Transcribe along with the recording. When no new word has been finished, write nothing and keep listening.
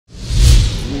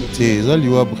C'est ça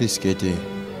liwa brisquette.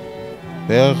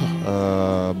 Père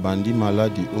Bandi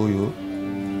maladie Oyo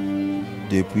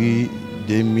depuis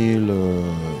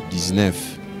 2019.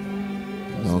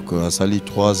 Donc à sali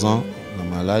 3 ans la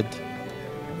malade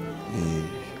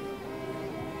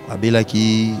et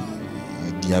abelaki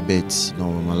diabète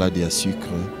donc maladie à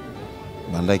sucre.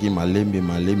 Bandaki malembe.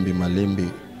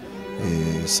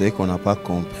 Et c'est qu'on n'a pas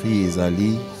compris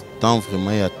ezali tant vraiment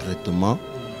il y a traitement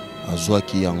à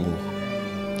Zoaki Yango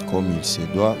comme il se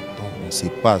doit. Donc on ne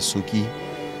sait pas ce qui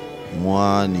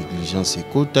moi négligence c'est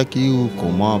kotaki ou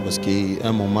comment parce qu'à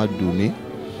un moment donné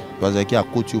parce qu'à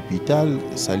côté hôpital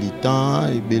salitan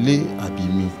et belé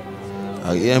abimi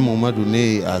à un moment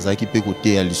donné azaki pe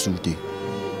côté à l'isouté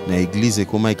na église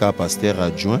comment il a pasteur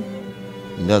adjoint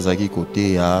ndazaki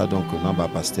côté ya donc na ba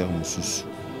pasteur mususu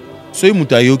soy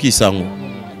mutayo ki sango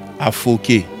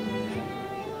afoké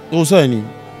osani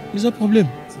il y a problème.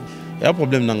 Il y a un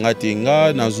problème dans la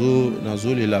tenga, nazo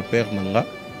la père nanga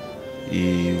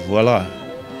et voilà.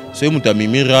 C'est mutami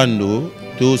mirando,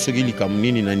 to ce qui li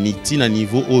kamuni na niti na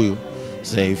niveau oyo.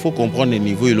 Il faut comprendre le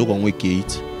niveau et le kongo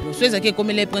keiti. Ceux qui comme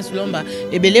les prince Lomba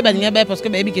et belé baninga ba parce que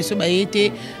ba bi question ba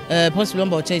été prince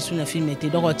Lomba o tcha isu na film était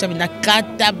donc o tcha na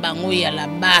kata bango ya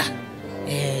là-bas.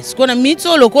 Ce qu'on a mis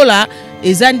sur le cola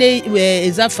ezande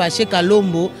eza fâché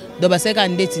kalombo do baseka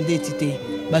ndeti te.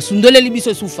 Ba Sundoli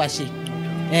libiso sous fâché.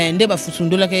 Nde ba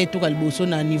Sundoli ka etuka liboso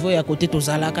na niveau ya côté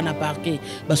tozala kana parquet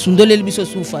ba Sundoli libiso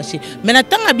sous fâché mais na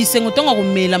tanga bisengo tonga ko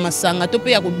mela masanga to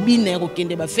pe ya ko bina ko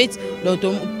kende ba fête donc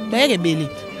to ba rebeli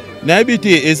na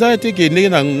habité eza te ke ndenge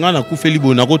na ngana kufeli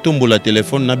bona ko tombola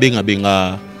téléphone na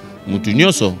benga mutu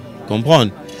nyonso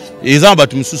comprendre eza ba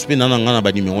tum suspend na ngana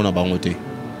ba numéro na bango te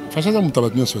Fâché za mutu ba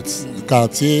nyonso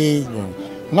quartier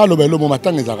ngalo ba lo mo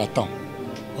matanga ezaka temps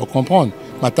on comprendre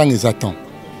matanga ezaka temps.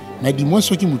 Mais dis-moi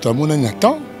ce qui m'a dit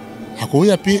attend à quoi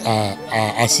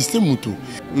à assister mutu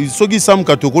ce qui sam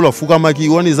katoko la fukamaki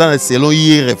on est dans selon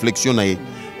hier réflexion na ye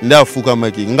nda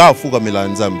fukamaki nga fukamela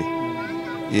nzambe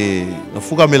et na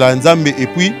fukamela nzambe et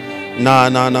puis na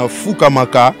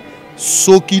fukamaka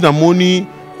soki na moni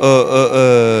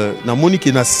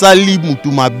ke na sali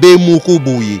mutu mabe moko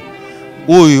boye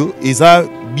oyo eza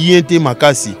bien te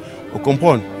makasi on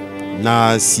comprendre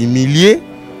na similier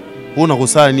pour na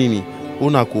kosala nini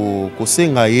on a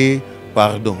kosenga ye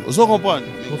pardon. Vous comprenez?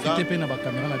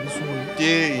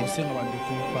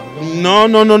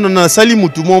 Non, sali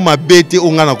mutu mo mabete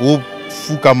onga na ko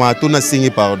fukama to na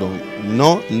senga pardon.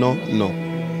 Non.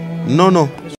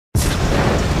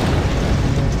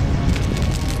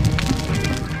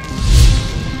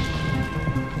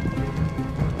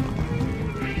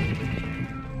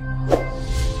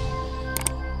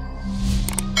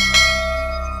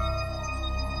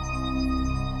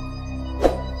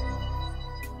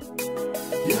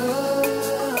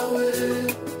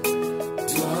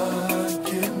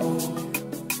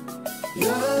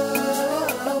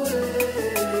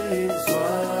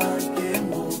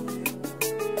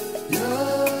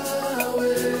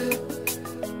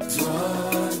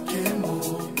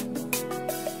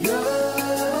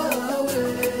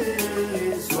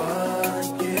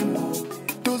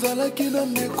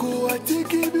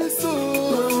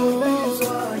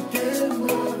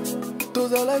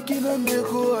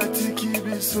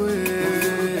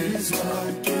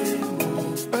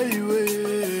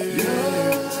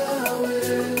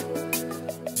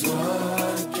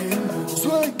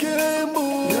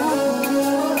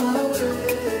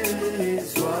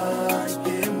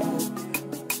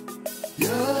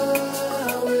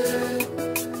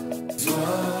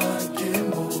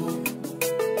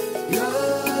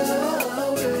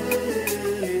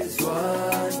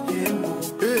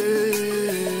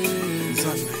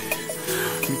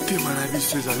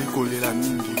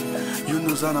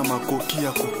 Zana makoki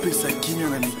ya kopesa kimia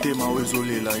na mitema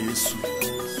wezolela Yesu.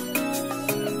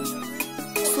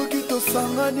 Soki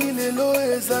tosangani lelo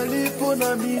ezali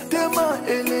pona mitema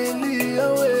eleli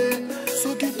yawe.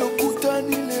 Soki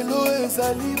tokutani lelo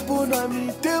ezali pona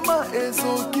mitema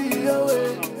ezoki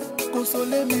yawe.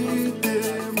 Konsole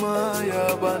mitema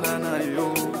ya banana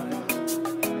yo.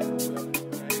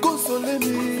 Konsole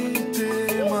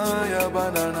mitema ya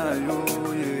banana yo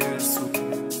Yesu.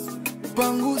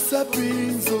 Pangusa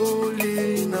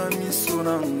pinzoli na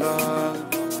misonanga.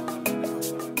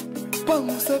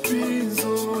 Pangusa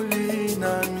pinzoli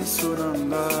na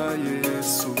misonanga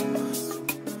Yesu.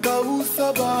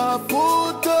 Kausa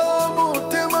bapota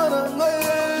motema nanga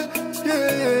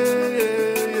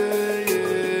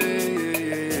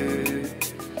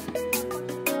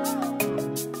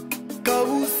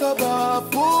Kausa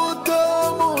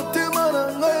bapota motema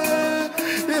nanga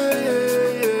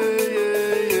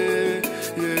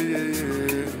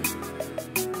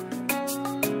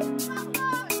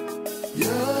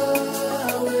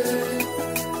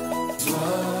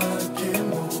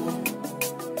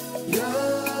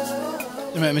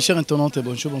Mes chers internautes,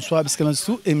 bonjour, bonsoir. Parce que dans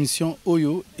cette émission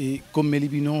Oyo et comme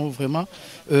Melibino vraiment,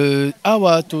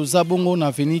 awa to zabongo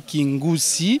na veni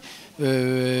kingusi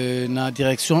na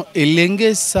direction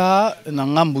elenge sa na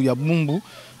ngambu ya bumbu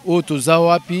o to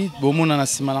zawapi bomona na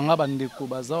simalanga bandeko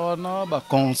bazawana ba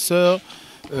concert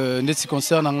ndeti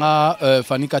concert nanga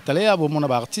Fanny Katalea bomona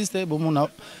ba artiste bomona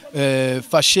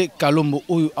Fâché Kalombo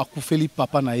oyo akufeli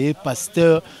papa na ye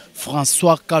pasteur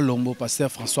François Kalombo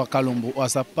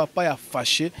asa papa ya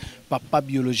Fâché papa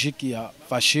biologique ya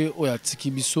Fâché oya tiki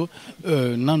biso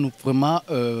nanu vraiment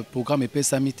programme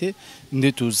epesamite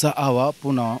ndeto za awa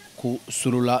pona ko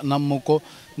solola na moko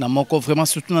vraiment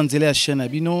surtout dans la chaîne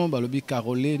abino balobi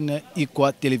Caroline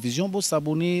Ikwa télévision bo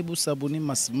s'abonner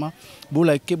massivement bo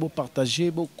liker bo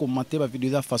partager bo commenter ba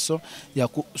vidéo de façon ya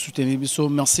ko soutenir biso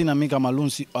merci na Mika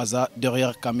Malonzi aza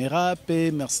derrière caméra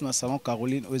pe merci na salon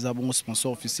Caroline oza bon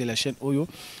sponsor officiel la chaîne Oyo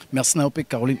merci na pe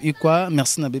Caroline Ikwa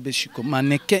merci na bébé Chico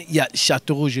mannequin ya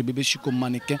Château Rouge bébé Chico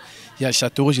mannequin ya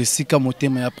Château Rouge sika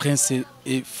motema ya prince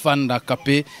et fan da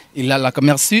capé il a la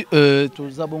merci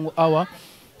toza bongo awa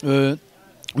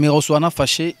mais reçoit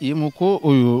Fâché yemoko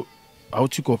oyo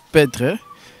autiko Pedre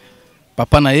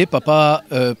papa naye papa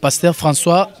pasteur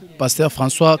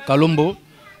François Kalombo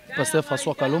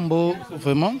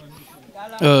vraiment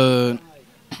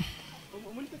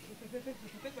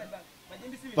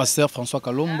pasteur François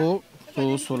Kalombo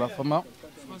sur la femme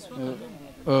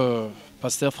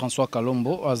pasteur François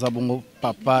Kalombo azabongo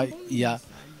papa ya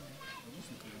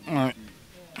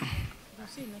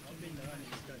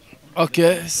ok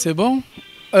c'est bon.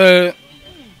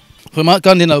 Vraiment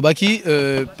quand on est baki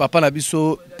papa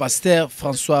nabiso pasteur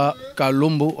François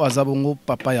Kalombo azabongo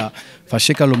papa ya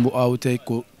Fâché Kalombo aote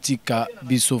ko tika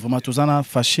biso vraiment tozana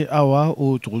Fâché awa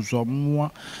o trozo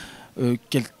moi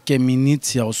quelques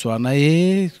minutes ya reçoit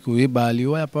Naye ko ebali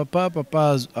wa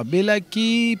papa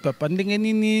abelaki papa ndenge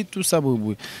nini tout ça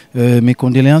bobo mes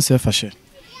condoléances Fâché.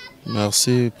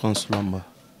 Merci Prince Lamba.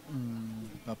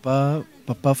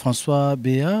 Papa François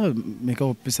Béa, mais quand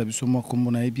on peut savoir moi comme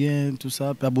on est bien, tout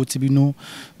ça, Père Botibino,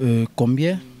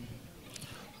 combien?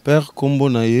 Père Kombo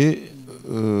Naye,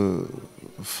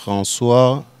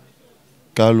 François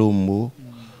Kalombo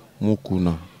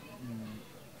Mukuna.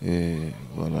 Et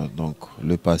voilà, donc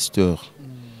le pasteur.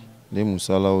 Les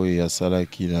Moussala ou Yasala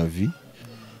qui la vie.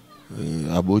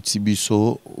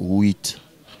 Abotibiso 8.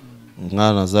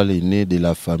 Nazal est né de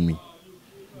la famille.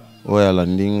 Ouais, la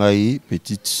Ndingaï,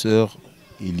 petite sœur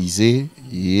Élysée,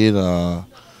 il est na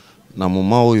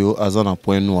moment où Aza na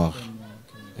point noir.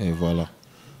 Et voilà.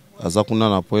 Aza kuna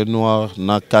na point noir,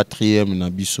 na 4e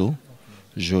na biso,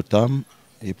 Jotam,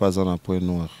 et pas na point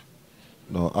noir.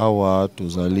 Donc Awa,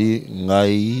 Tozali,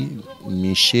 Ngai,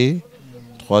 Miché,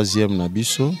 3e na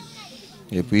biso,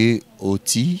 et puis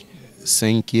Oti,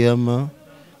 5e,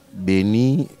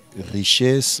 Béni,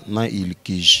 Richesse, na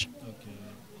Ilkij.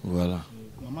 Voilà.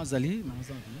 Maman Zali,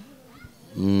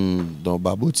 donc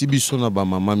baboti biso na ba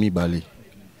maman mibale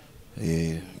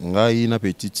et ngai na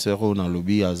petite sœur na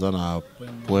lobi aza na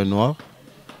point noir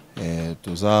et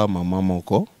toza maman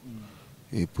moko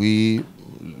et puis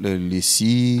les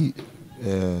 6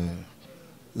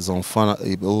 enfants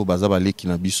au baza baleki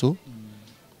na biso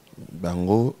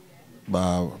bango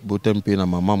ba botempe na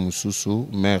maman mususu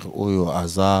mère oyo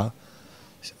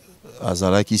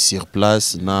azalaki sur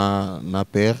place na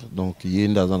père donc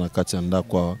yenda za na katianda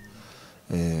quoi.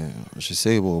 Je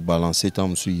sais balancer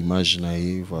tant sur image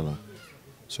naïe voilà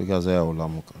ce gars est au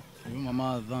lamoka.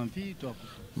 Maman a envie toi.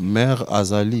 Mère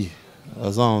Azali a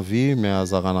envie mais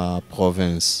azara na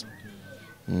province.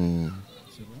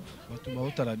 C'est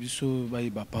bon. Ba la biso ba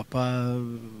papa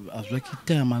azwa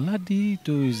qui est maladie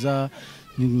to isa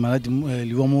une maladie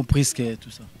liwa mo brisque tout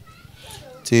ça.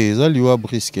 C'est ça liwa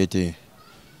brisque était.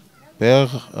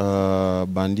 Père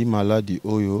bandi maladie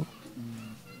oyo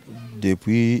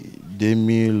depuis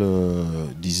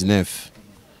 2019.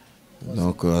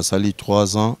 Donc a sali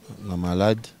 3 ans la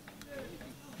malade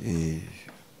et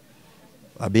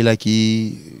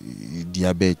abelaki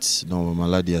diabète donc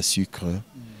maladie à sucre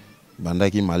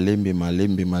bandaki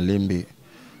malembe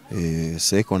et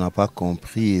c'est qu'on n'a pas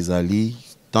compris ezali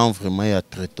tant vraiment il y a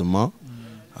traitement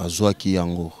à zoaki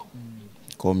yango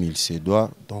comme il se doit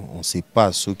donc on sait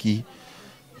pas ce qui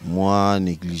moi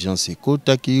négligence c'est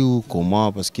kotaki ou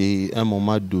comment parce qu'à un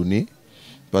moment donné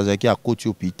parce qu'à côté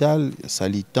hôpital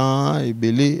salitan et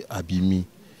belé abimi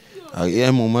à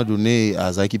un moment donné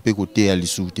azaki pe côté à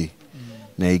l'isouté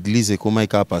na église comment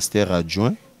il a pasteur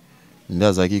adjoint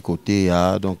ndazaki côté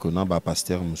ya donc na ba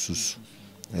pasteur mususu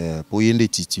pour yende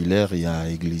titulaire ya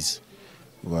église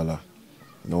voilà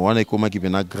donc on est comment qui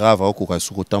pena grave au koka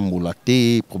suko tambola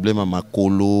té problème à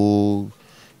makolo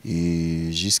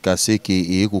et jusqu'à ce que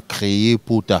et créer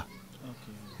pota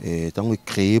et tant que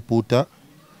créer pota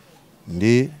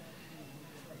nde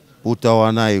pota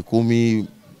wana et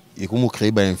comme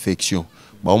créer ba infection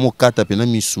ba mo kata pena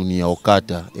misuni ya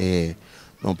okata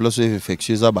donc place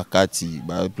infectieuse à bakati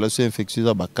place infectieuse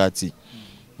à bakati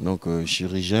donc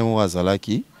chirurgien mo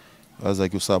azalaki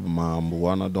ça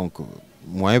mambo donc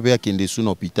moyen pe akende sous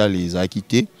l'hôpital les a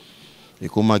quitté et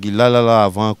comme là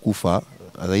avant kufa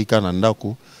azalika na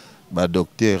ndako ba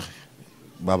docteur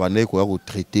babane ko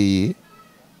traiter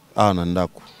na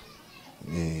ndako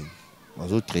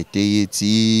bazo traiter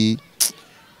ti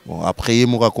bon après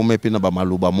mo ka comme pe na ba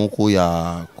maloba moko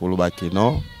ya koloba ke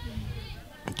non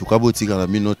en tout cas botika na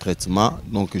mino traitement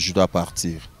donc je dois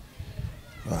partir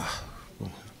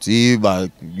ti ba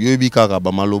yobi kaka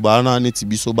ba maloba na neti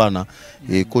biso bana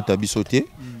et kota biso te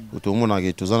to mona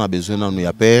ke tozana besoin na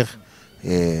ya père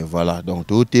et voilà donc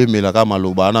tout mais la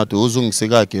maloba na to zong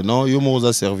seka ke non yo mo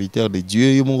za serviteur de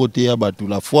Dieu yo mo te ya batu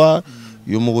la foi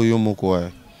yo mo quoi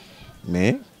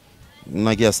mais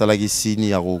na ki asala ki sini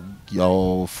ya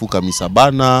fuka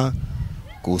misabana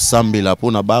ko sambela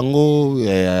pona bango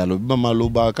alobi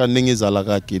maloba ka ndenge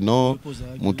zalaka ke non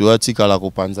muto atikala ko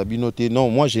panza bino te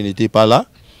non moi je n'étais pas là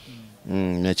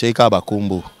mais cheka ba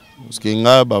kombo parce que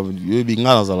nga ba yobi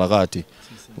nga na zalaka te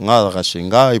nga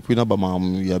rashenga et puis na ba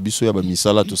ya biso ya ba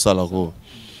misala to sala ko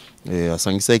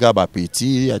asangisa ka ba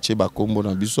petit ache ba kombo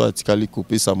na biso atikali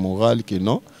kopesa moral ke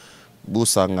non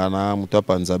bosangana muto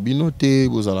panza bino te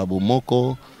bozala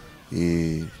bomoko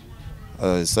et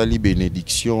sali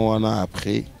bénédiction wana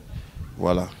après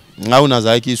voilà nga on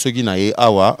azaki soki na ye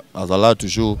awa azala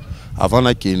toujours avant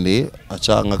na kende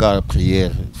acha ngaka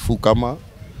prière fukama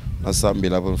na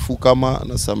sambela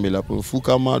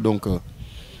fukama donc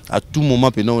à tout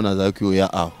moment pena on azaki o ya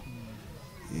a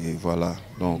et voilà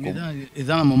donc et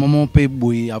dans le moment pe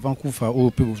boy avant kufa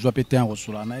o pe zo péter en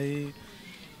ressola na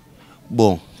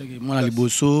bon moi na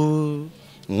liboso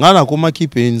nga na komaki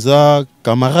penza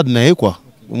camarade na ye quoi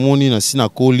omoni na sina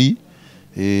koli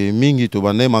et mingi to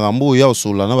bande makambo ya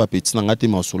osola na ba petit na ngate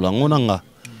masola ngona nga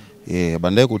et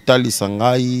bande ko talisa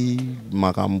ngai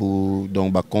makambo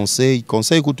donc ba conseil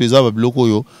ko teza ba biloko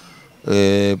yo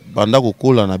banda ko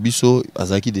kola na biso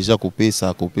azaki déjà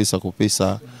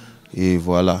kopesa et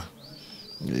voilà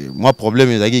moi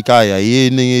problème ezaki ka ya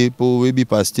yene po webi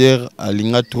pasteur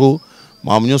alinga trop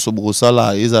mamunyo so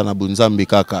brosala eza na bunzambe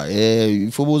kaka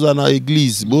il faut boza na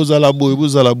église bozala boy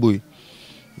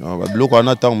non ba biloko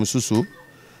ana tant mususu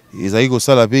ezali ko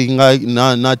sala pe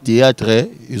na théâtre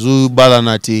ezo bala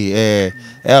na te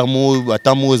mo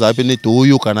atamo ezali pe neto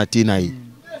oyo kana te na yi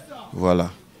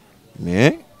voilà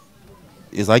mais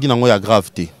ezali nango ya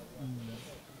gravité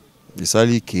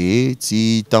esali ke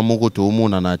ti tamoko to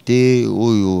mona na te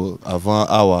oyo avant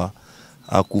awa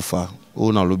akufa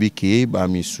o na lobi ke ba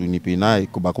misuni pena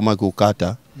ko bakoma ko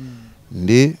kata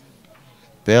nde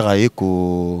père aye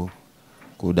ko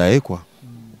dae quoi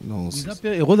non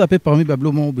et Rose appelle parmi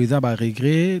bablo mon beza ba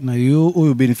regret na yo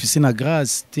oyo bénéficier na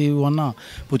grâce te wana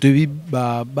pour te bi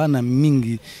ba bana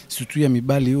mingi surtout ya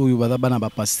mibali oyo baza bana ba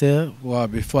pasteur wa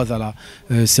be fois à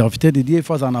la serviteur de Dieu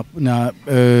fois na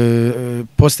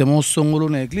poste mon songolo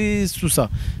na église tout ça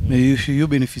mais yo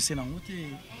bénéficier na ngote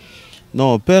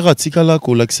non père atikala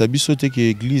ko lakisa biso te ke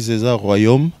église eza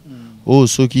royaume o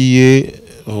soki ye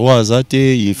roi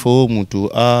azate il faut mutu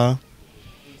a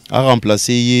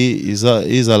remplacer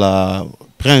ils à la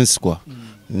prince quoi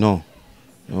non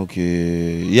donc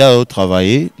il y a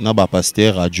travaillé na ba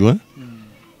pasteur adjoint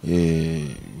et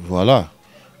voilà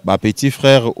ba petit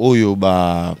frère oyo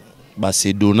ba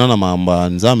se donna na mamba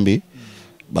nzambe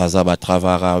baza ba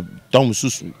travailler tant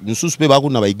mususu pe ba ko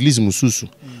na ba église mususu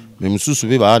mais mususu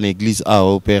pe ba na église a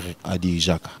au père a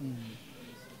dirijaka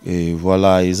et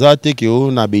voilà ezate que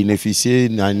on a bénéficié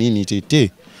na nini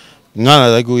tete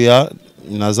ngana za ko ya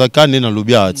nazaka ne na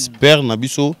lobia père na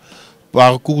biso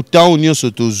parcours temps on se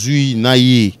tozui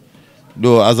Naye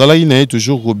do azalaki na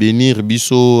toujours ko bénir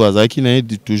biso azalaki na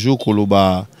toujours ko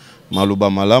loba maloba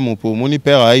malamu pour moni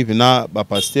père arrive na ba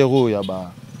pasteur ya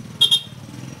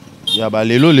ba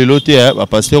lelo te ba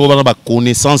pasteur ba ba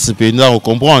connaissance pe na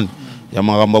comprendre ya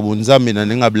maramba bonzambe na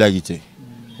nenga blagi te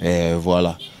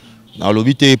voilà na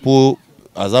lobité pour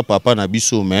aza papa na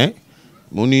biso mais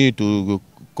moni to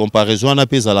comparaison na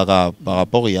pezalaka par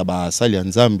rapport ya ba sali ya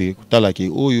nzambe kutala ke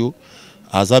oyo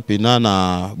aza pena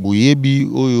na boyebi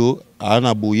oyo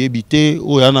ana boyebi te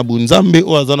oyo ana bunzambe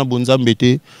oyo aza na bunzambe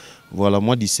te voilà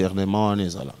moi discernement en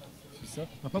ezala c'est ça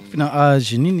papa kufina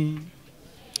âge nini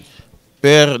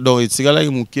père donc etikala ki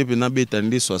muke pena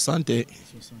betande 60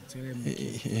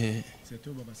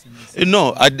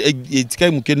 Non,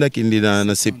 etika mukenda kende na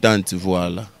 70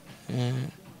 voilà.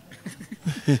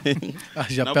 Ah,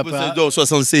 j'ai pas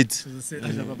 67.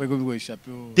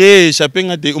 T'es échappé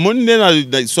ngate. Au monde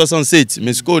na 67,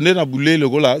 mais ce qu'on est na boulé le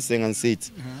gola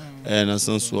 57. Na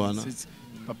sens wana.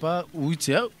 Papa, oui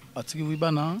tiens, atiki oui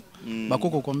bana.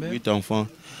 Bakoko combien? 8 enfants.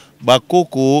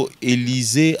 Bakoko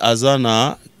Élysée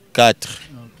Azana 4.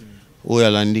 Oya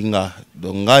landinga.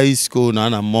 Donc nga isko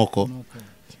na moko.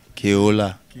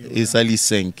 Keola. Et sali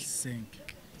 5.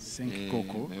 5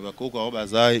 koko. Mais bakoko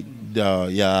baza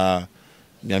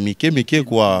ya mike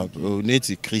quoi.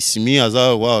 Neti Christmi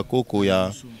aza wa koko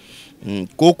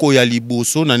ya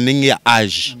liboso na ndenge ya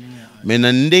âge. Mais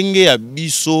na ndenge ya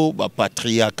biso ba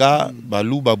patriarcat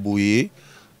balu baboye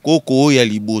koko ya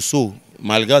liboso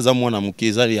malgré za mwana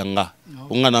mukeza yanga.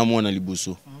 Onga na mwana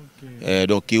liboso.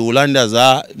 Donc Hollande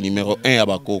za numéro 1 ya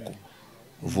bakoko.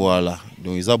 Voilà.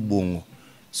 Donc ils a bongo.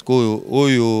 Parce que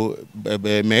oyo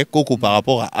mais koko par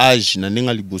rapport à âge na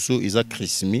ndenge liboso ils a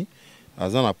Christmi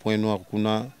aza na point noir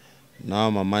kuna na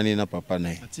mamani na papa na.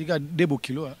 Atika 2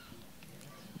 kilo.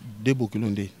 2 kilo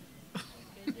nde.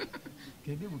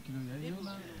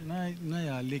 Na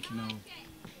ya leki na.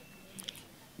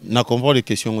 Na comprendre les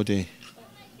questions côté.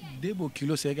 2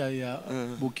 kilos c'est qu'il y a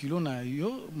kilo na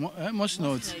yo moi je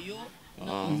note.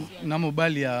 Na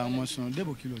mobali ya moi je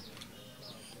 2 kilos.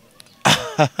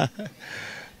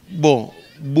 Bon,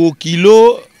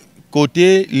 kilo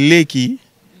côté leki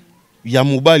ya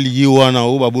mobali wana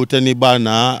o babotane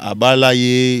bana abala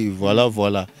ye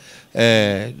voilà.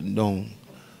 Donc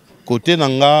côté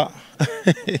nanga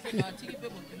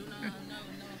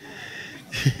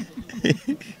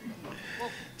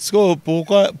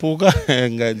pourquoi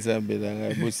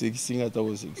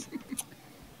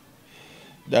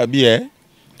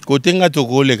côté nga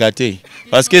toko le kate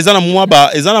parce que ezana moi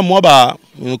ba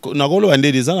na kolo ande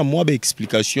ezana moi ba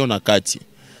explication na kati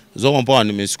zo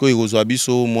comprendre mais ce que ikozwa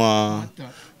biso moi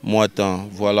temps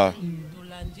voilà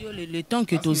le temps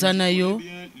que tozana yo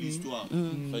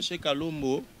Fâché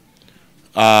Kalombo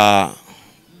a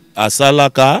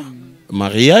salaka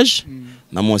mariage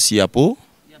na mwasi yapo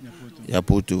ya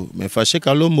poto mais Fâché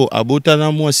Kalombo abota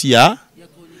na mwasi ya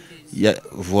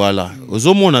voilà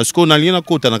ozomona ce qu'on a lien na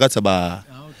kota na kati ba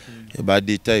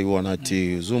détail wana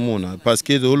te ozomona parce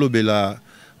que olobela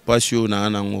passion na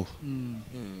nango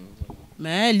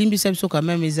mais limbisa biso quand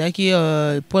même ezaki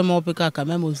point mo pe quand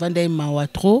même au vanda mawa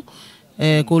trop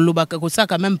ko lobaka ko ça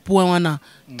quand même point wana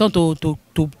tant to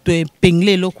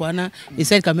épingler lo kwana et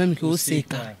c'est quand même que au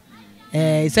seka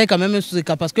c'est quand même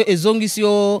seka parce que ezongisi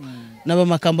yo na ba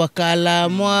makambo kala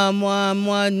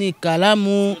moi ni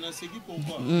kalamu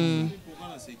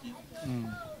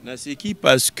na seki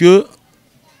parce que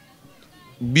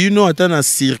bino ata na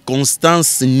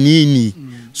circonstance nini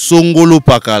songolo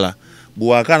pakala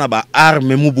boaka na ba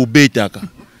arme mu bobetaka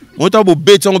mota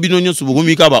bobeta ngo bino nyonso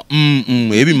bokomika ba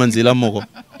ebi manzela moko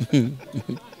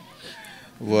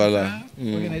voilà.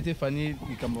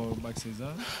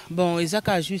 Bon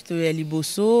ezaka juste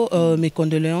liboso mes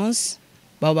condoléances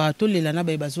baba to lela na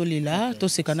ba bazo lela to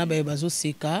seka na ba bazo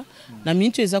seka na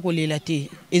mintu ezako lela te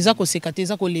ezako seka te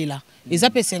ezako lela eza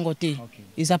pe sengote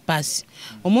eza Pasi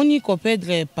omoni ko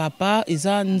perdre papa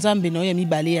eza nzambe na ya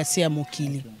mibale ya se ya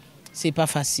mokili c'est pas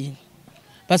facile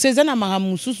parce que eza na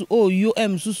maramususu yo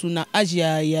mususu na age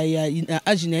ya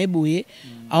age na eboye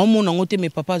aomona ngote me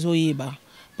papa zo yeba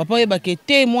papa yeba ke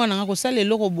te mwana ngako sala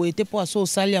eloko boye te po aso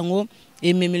sala yango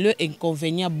et même le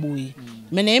inconvénient boye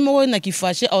mais na yemo na ki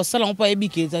fâché au sala on pas yebi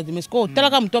ke za mais ko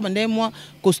talaka mto bande moi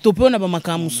ko stopper na ba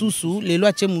makamu susu le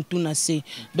loi tie mutu na se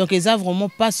donc eza vraiment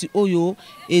Pasi oyo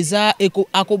eza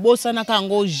akobosa na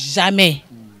kango jamais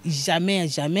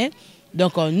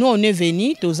donc nous on est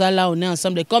venu toza là on est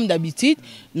ensemble comme d'habitude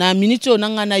na minute on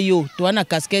ngana yo to na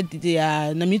casquette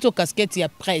ya na minute casquette ya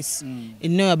presse et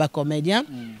nous ba comédien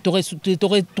to se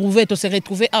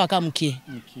retrouver à Kamukie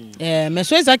mais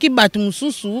so ezaki batu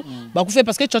mususu ba ku fait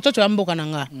parce que chocho ya mboka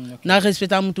nanga na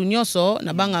respecta mutu nyonso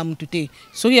na banga mutu te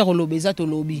so ya kolobeza to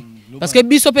lobi parce que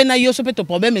biso pe na yo so pe to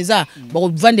problème eza ba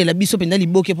ko vandela biso pe na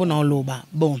liboke po na loba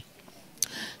bon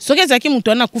so que ezaki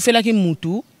mutu na kufela ki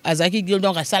mutu azaki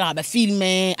donc asala ba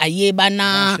filmer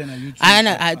ayebana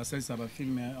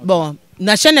bon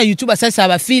na chaîne ya YouTube ça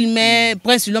va filmer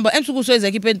Prince Lomba emsuku so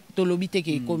ezaki pe to lobi te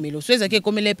ke komelo so ezaki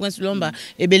komele Prince Lomba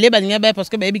ebele baninga ba parce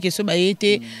que ba yebi ke so ba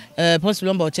yete Prince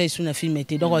Lomba ocha isu na filmer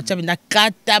te donc ocha na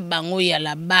kata bango ya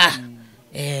là-bas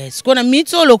ce qu'on a mis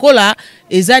sur le cola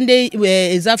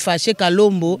eza Fâché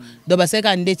Kalombo do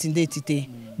baseka ndeti te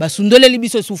basundoleli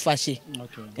biso sous fâché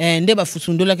nde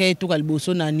bafusundolaka etuka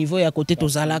liboso na niveau ya côté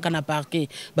tozalaka na parquet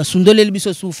basundoleli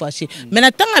biso sous fâché mais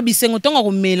na tanga bisengo tonga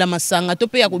komela masanga to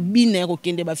pe ya kobina ya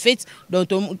kokende ba fête donc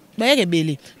bayeke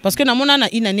belé parce que na mona na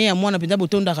inane ya mwana penda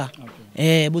botondaka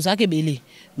bozaka belé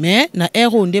mais na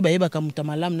ero nde bayebaka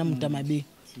mutamalam na mutamabe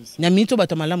na mito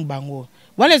batamalam bango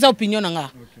wana eza opinion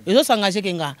nanga ezo s'engager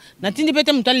kenga na tindi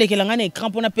pete mutu alekelanga na écran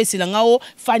pona pesela ngao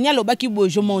fanya lobaki boye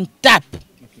je m'en tape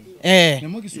mais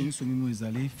moi qui suis mo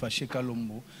ezali Fâché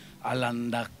Kalombo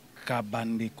alanda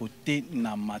kabande côté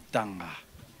na Matanga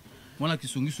mona ki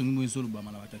songi mo ezolo ba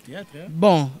na bata théâtre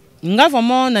bon nga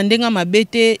vraiment na ndenga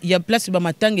mabete ya place ba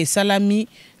Matanga salami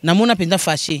na mona penda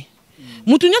Fâché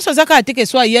mutu nyonso azaka ateke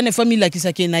so ayane famille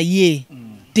lakisake na ye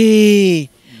te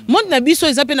monde na biso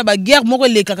ezape na ba guerre moko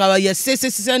lekaka ya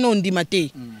CCC no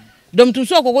ndimate donc tout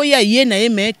ça koko ya ye na ye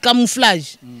mais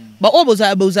camouflage ba o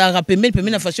boza rapemel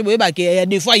pemel na Fâché boye ba ke ya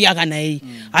des fois ya kana ye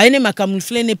ayene ma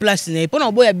camoufler ne place na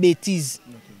pona boya bêtise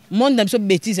monde na biso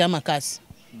bêtise ya makasi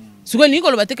siko ni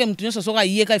ko lo bateke mutu nyonso soka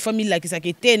ye ka famille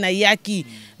lakisake te na yaki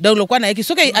donc lokwa na yaki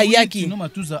soka ayaki no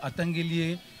matuza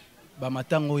atangelie ba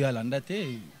matango ya landa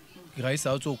te graisa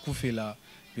auto kufela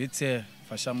pete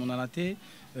Fâché monana te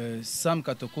Sam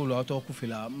Katokolo auto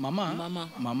kufela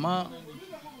mama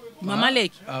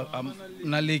leki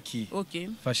na leki OK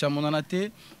Fâché monana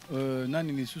te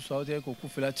nani ni susu auto ko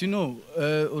kufela tino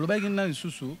olobaki nani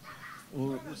susu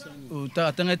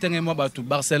tanga mo batu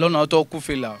Barcelone auto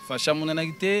kufela Fâché monana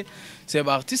te c'est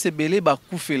artiste belé ba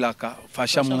kufela ka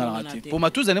Fâché monana te pour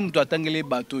matuza ne mutu atangele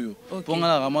bato yo pour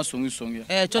ngala rama songi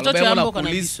toto tiambo kana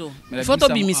biso photo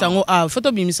bimisango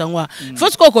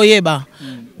photo koko yeba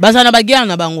bazana ba guerre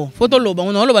na bango photo loba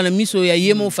on loba na miso ya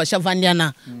yemo Fâché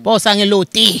vandiana po sangelo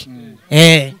te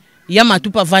ya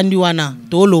matupa vandi wana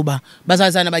to loba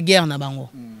bazana ba guerre na bango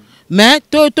mais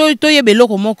to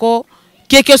yebeloko moko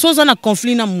quelque chose na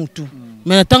conflit na mutu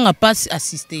mais na tanga pas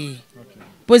assister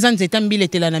po za nzeta mbile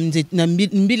tela na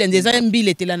mbile ndeza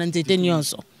mbile tela na nzete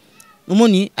nyonso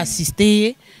omoni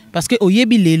assister parce que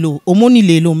oyebi lelo omoni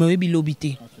lelo mais oyebi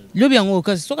lobité lobi yango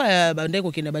kasi soka bande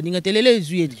ko kena bandinga telele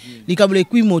zuet likabule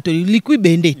kui moto likui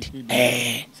bendete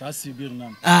ça subir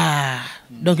nam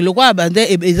donc le quoi bande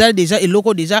eza déjà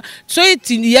eloko déjà so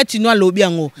ya tino lobi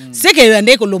yango c'est que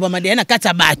bande ko loba made na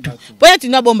kata batu po ya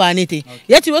tino bomba anete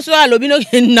ya tino so lobi no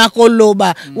na ko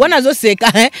loba wana zo seka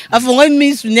afongo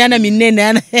misu nyana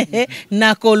minene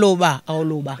na ko loba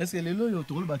oloba est-ce que lelo yo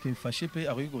to loba ke Fâché pe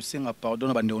ari ko senga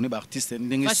pardon bande on est artiste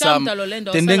ndenge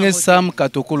Sam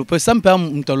Katokolo pe Sam pe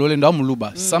lolendo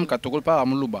amuluba Sam Katokolo pa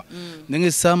amuluba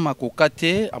ndenge Sam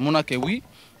akokate amona ke oui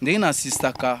ndenge na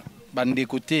assistaka bande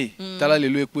côté tala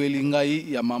lelo ekweli ngai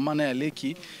ya mama na ya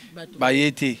leki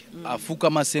bayete afuka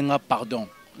masenga pardon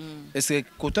est-ce que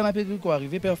kotana pe ko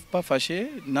arriver pas Fâché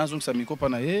nazo samiko pa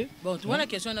na ye bon tu vois la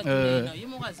question na tuna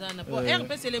yimo kazana pour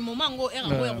RP c'est le moment ngo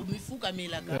ngo ya mifuka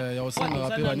melaka ya osanga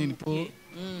pe banini po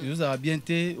yo za bien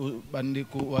te bande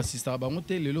ko assistaka bango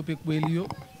te lelo pe kweli yo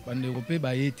bande ko pe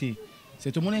bayete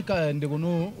c'est tout le monde qui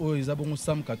ndegono o ezabongo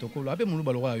Sam Katokolo ape mulu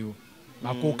balwa yo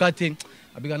makoka te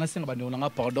abika na senga bande onanga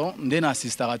pardon nde na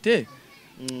assistara te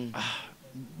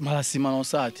mala simano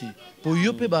sa ati po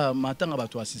yo pe ba matanga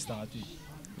bato assistara te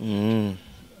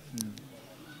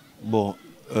bon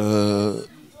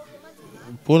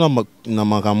pour na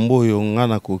makambo yo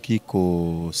ngana koki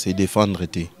ko se défendre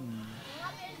te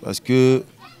parce que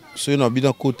ce na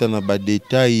bina kota na ba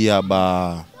détail ya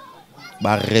ba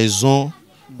raison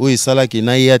oui ça là qui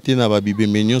Naye ate na ba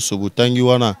bibemenyo so botangi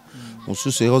wana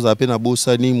mususu eroza pe na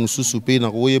bosani mususu pe na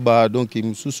koyeba donc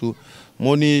mususu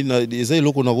moni na eza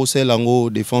eloko na kosela ngo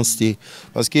défense te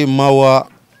parce que mawa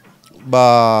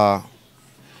ba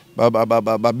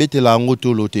betela ngo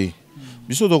tolo te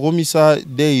biso to komisa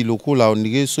de iloko la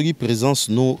ondige soki présence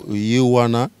no ye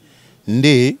wana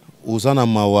nde ozana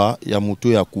mawa ya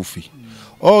moto ya kufi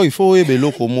or il faut yebe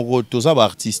loko moko toza ba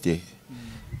artiste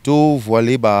to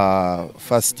voilé ba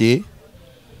fasté.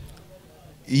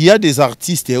 Il y a des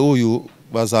artistes oyo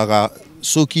bazara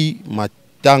soki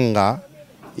matanga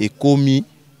et komi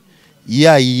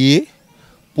ya ye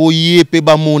po ye pe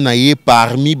ba mona ye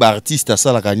parmi ba artiste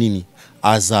asalaka nini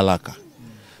azalaka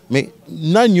mais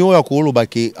nanyo ya ko loba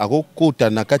ke akokota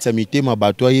na kati ya mitema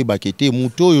bato ye bakete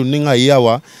muto yo ninga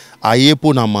yawa aye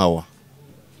po na mawa,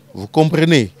 vous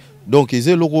comprenez? Donc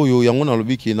eze loko yo yango na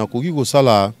lobi ke na koki ko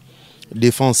sala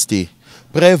défense te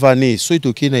preuve année so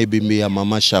itoki na ebembe ya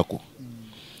mama Shako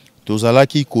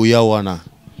tozalaki koya wana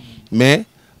mais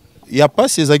y a pas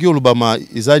ces aki olobama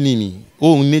eza nini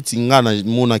o neti ngana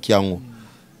mona kiango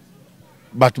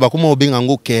bato bakoma obenga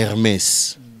ngo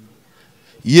kermesse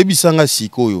yebisanga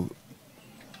sikoyo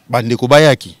bandeko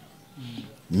bayaki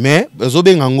mais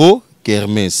bazobenga ngo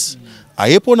kermesse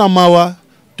aye pona mawa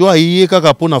to aye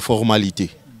kaka pona formalité.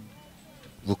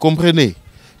 Vous comprenez?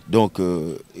 Donc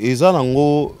eza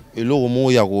nango eloko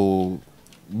mo ya ko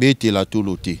betela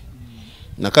tolote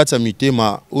na kati ya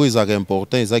mitema oyo ezaka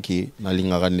important ezaki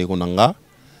nalingaka ndeko na nga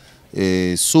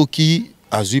soki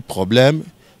azwi problème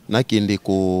nakende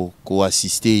ko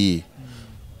assister ye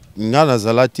nga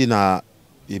nazala te na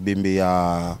ebembe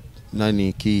ya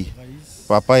nani ki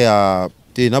papa ya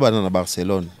te na bana na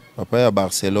Barcelone papa ya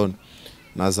Barcelone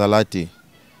nazala te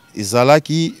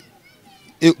ezalaki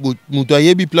mutu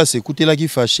ayebi place ekutelaki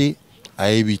Fâché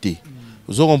ayebi te.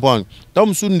 Vous comprenez? Tant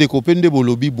que nous avons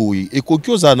bolobi boy et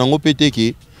koki ozala nango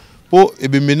peteke po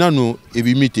ebembe nano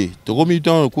ebimite tokomi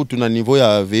tant ko tuna niveau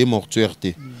ya veille mortuaire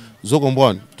te. Vous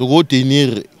comprenez? Toko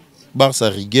tenir Barça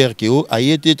rigueur ke o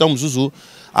ayete tant mususu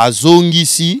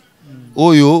azongisi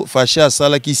oyo Fâché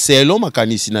asala ki selon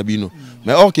makanisi na bino.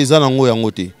 Mais or ke za nango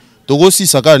yango te. Toko si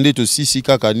saka ndeto sisi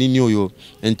kaka nini oyo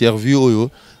interview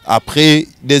oyo après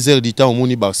 2 heures du temps au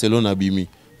Moni Barcelone abimi.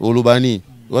 Olobani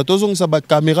watozong sa ba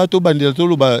caméra to bandela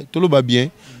toloba bien.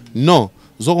 Non,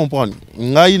 vous comprenez.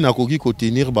 Ngai nakoki ko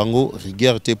tenir bango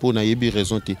rigueur te po na yebi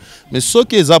raison te. Mais ce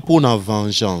que za po na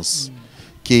vengeance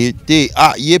que te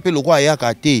yepe lokwa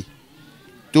yaka te.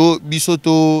 To biso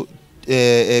to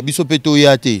biso peto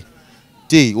ya te.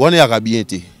 Te wana yaka bien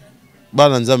te.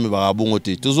 Bana nzambe ba bongo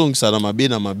te. Tozong sa na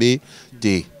mabe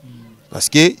te. Parce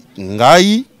que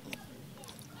ngai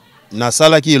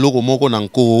nasalaki eloko moko na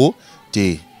nko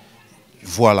te.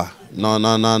 Voilà,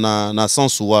 na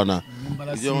sens wana.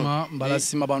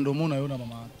 Mbalasima bandomo na yo na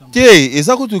mama. Te,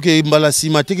 ezako tuke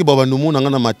mbalasima te ke bandomo na nga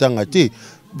na matanga te.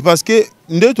 Parce que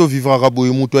ndeto vivra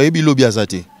boye mutu ayebi lobi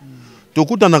azate.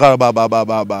 Tokuta na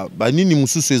ba nini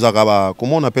mususu ezaka ba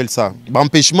comment on appelle ça? Ba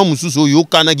empêchement mususu yo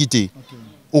kana gite.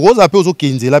 Okoza pe ozo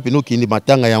kenzela pe no kende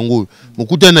matanga yango.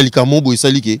 Mukuta na likamo boye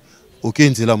salike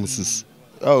okenzela mususu.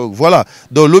 Voilà,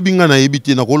 donc lobinga na yebite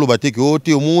na koloba te ke o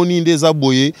te omoni ndeza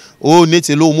boye o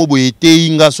netelo mo boye te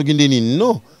inga soki ndeni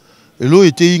non elo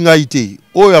ete inga ite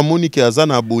o ya moni ke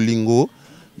azana bolingo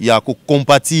ya ko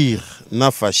compatir na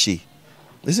Fâché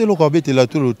ese loko betela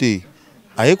tolote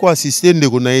aye ko assister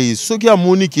ndeko na ye soki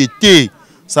amoni ke te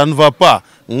ça ne va pas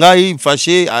ngai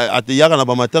Fâché ateyaka na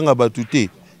ba matanga batute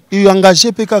i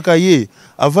engagé pe kaka ye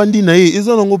avandi na ye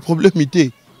eza nango problème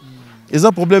ite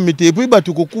eza problème ite et puis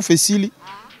batu ko kufa sili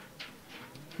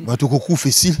bato koku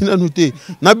fesili na noté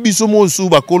na biso mosu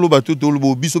bakolo bato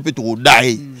tolo biso pe to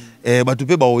dai bato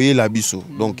pe ba oyela biso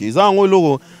donc eza ngo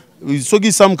loko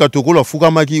soki sam katokolo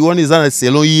fukamaki woni eza na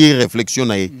selon yi réflexion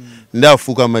na ye nda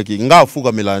fukamaki nga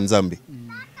fukamela nzambe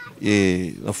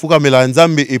na fukamela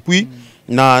nzambe et puis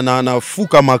na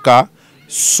fukamaka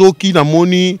soki na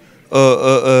moni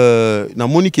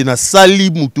ke na sali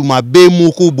mutu mabe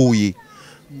moko boye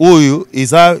oyo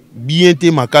eza bien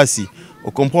te makasi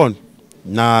o comprendre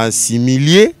na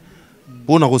similier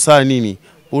pour na kosala nini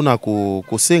pour na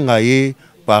kosenga ye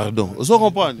pardon ozo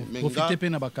comprendre profiter pe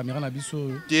na ba caméra na biso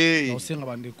na osenga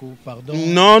bandeko pardon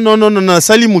non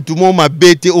sali mutu mo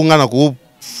mabete onga na ko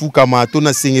fukama to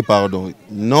na senge pardon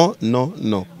non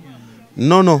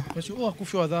parce que o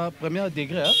akufi wa premier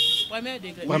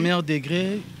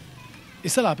degré et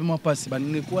ça la paiement passe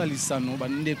bandeko alisano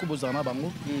bandeko bozana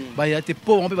bango ba ya te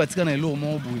po on peut batika na elo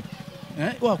mo boui.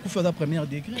 On a fait la première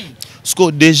degré. Parce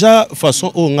que déjà,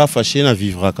 façon on a Fâché na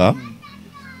vivra ka.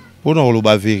 Pour nous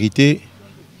la vérité,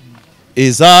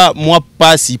 et ça moi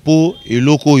Pasi po et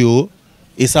loko yo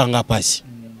et ça nga Pasi.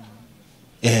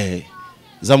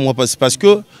 Ça moi Pasi parce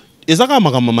que et ça ka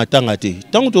makama matanga te.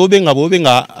 Tant que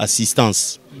obenga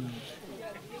assistance.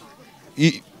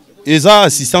 Et ça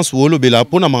assistance wolo bela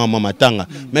pour na makama matanga.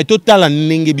 Mais total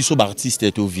nenge biso ba artiste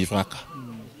to vivra ka.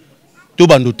 To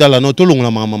bandotala no to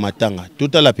longa mama matanga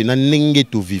totala pena nenge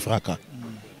to vivra.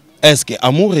 Est-ce que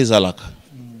amour ezalaka?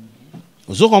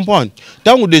 Vous comprenez?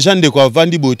 Tant que déjà ndeko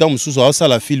avandi boyota mususu a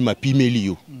sala film a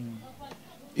pimelio.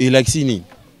 Et laxini.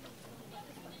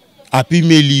 A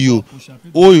pimelio.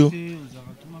 Oyo.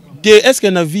 Est-ce que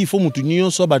na vie il faut mutu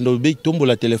nyonso bando be tombo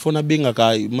la téléphone a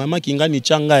bengaka mama kingani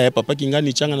changa papa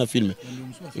kingani changa na film.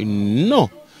 Non.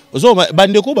 Ozo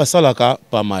bandeko basalaka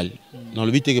pas mal. Dans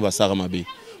le but que basara mabe.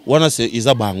 Wana se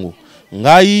iza bango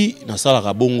ngai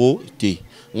nasalaka bongo te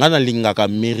nga na lingaka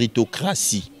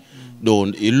méritocratie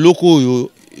donc eloko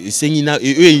yo sengina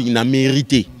na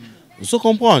mérité vous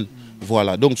comprenez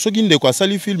voilà donc ce qui ndeko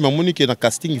asali film amoni ke na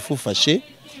casting il faut Fâché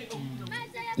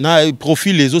na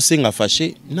profil les autres senga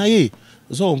Fâché Naye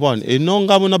vous comprenez et non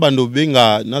nga mona bando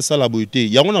benga na sala boité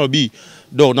yango na lobi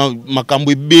donc na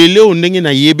makambo ebele o ndenge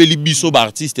na yebeli biso ba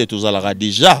artiste tozalaka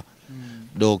déjà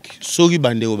donc soki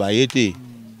bande o bayete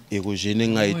érogène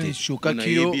nga été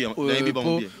chokakio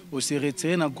au se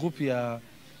retirer dans groupe il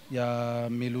y a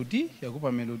Mélodie, il y a groupe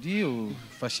à Mélodie au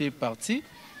Fâché parti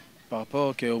par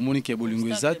rapport que au Monique et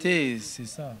Bolingouizate, c'est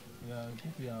ça. Il y a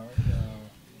groupe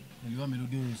il y a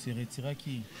Mélodie au se retirer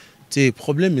qui c'est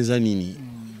problème mes anini.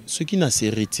 Ce qui n'a se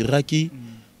retirer qui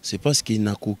c'est parce qu'il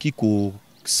n'a koki ko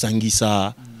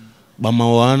sangisa ba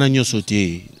mawana nyoso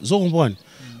te. Zo comprendre.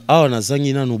 Ah on a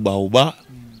zangina no baoba.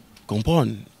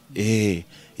 Comprendre. Et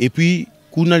puis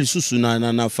kuna lisusu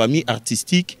na famille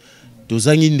artistique to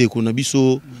zanginde kuna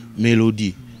biso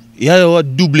mélodie. Il y a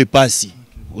double Pasi.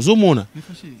 Ozomona.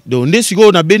 Donc ndesiko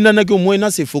na benda na ki au moins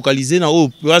na se focaliser na o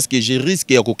parce que je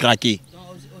risque ya ko craquer.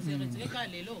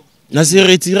 Na se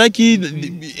retirer qui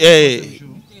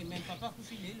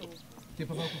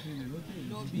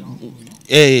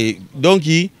donc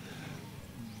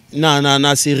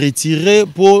na se retirer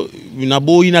pour na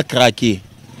boy na craquer.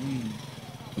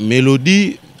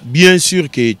 Mélodie bien sûr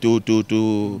que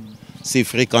c'est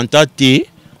fréquenté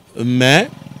mais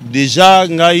déjà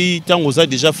ngai tango ça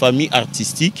déjà famille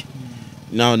artistique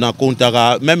na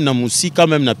kontara même na musika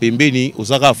même na pembeni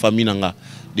osaka famille nanga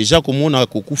déjà comme on a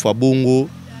kokufa bongo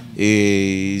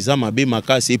et za mabe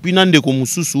makasi et puis nande ko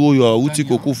mususu oyo auti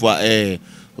kokufa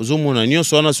ozomona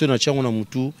nyonso wana so na chango na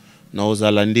mutu na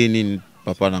ozalande ni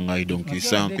papa nanga donc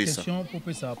c'est un peu ça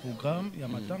pour ça programme ya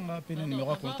Matanga pe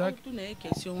numéro contact tout na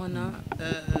question wana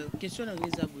question na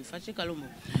ngeza bu Fâché kalomo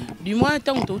du moins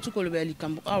tant to tu ko le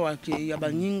likambo awa ke ya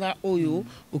baninga oyo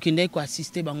okende ko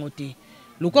assister bango te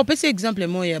loko pe c'est exemple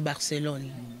moi ya Barcelone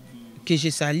que je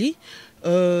sali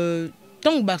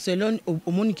tant Barcelone au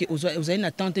monde qui vous avez une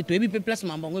attente to et puis place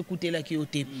mambango écouter là qui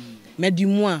oté mais du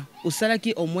moins au sala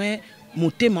qui au moins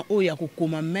motema o ya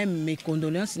kokoma même mes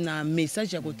condoléances na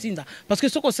message ya kotinda parce que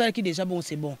ce qu'on sait qui déjà bon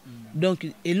c'est bon donc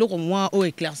et l'autre moi o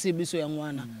éclaircir biso ya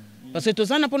ngwana parce que tout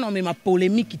ça n'a pas nommé ma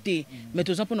polémique té mais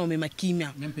tout ça pas nommé ma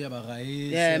kimia même pa ba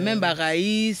raïs même ba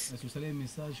raïs parce que ça les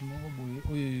message mo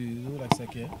boye o la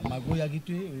saké mago ya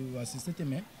gitu assister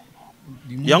mais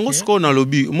yango sko na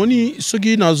lobby moni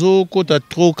soki nazo kota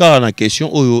trop car na question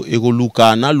oyo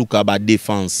ekoluka na luka ba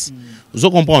défense vous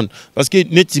comprendre parce que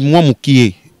neti moi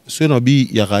mukie ce nabi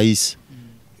ya raïs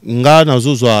nga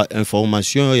nazozwa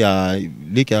information ya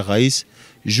leki ya raïs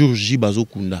jour J bazo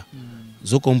kunda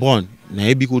zo comprendre na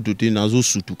yebi ko toté nazo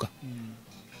sutuka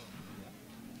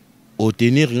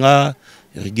obtenir nga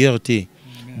rigueur te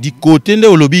du côté de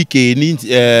lobby ke ni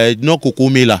non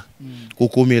kokomela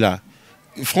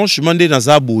franchement de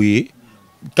naza boye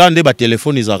quand de ba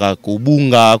téléphone ezaka ko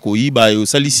bunga ko yiba yo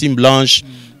sali sim blanche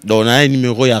donc na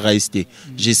numéro ya raïs te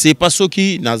je sais pas ce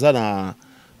qui naza na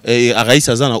Araïs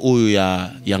Azana oyo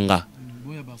ya yanga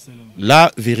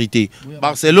la vérité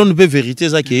Barcelone peut vérité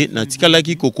ça que natika la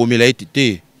ki kokomela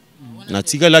été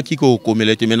natika la ki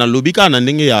kokomela été mais na lobika na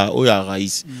ndenge ya oyo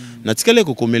Araïs natika la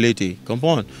kokomela été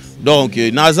comprendre donc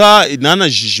naza nana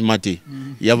jugement te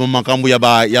ya ba makambo ya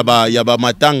ba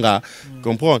matanga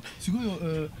comprendre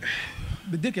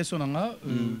deux questions nanga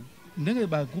ndenge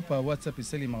ba groupe WhatsApp et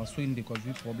celle ma so inde ko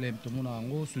vu problème tout monde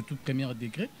en surtout premier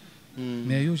degré.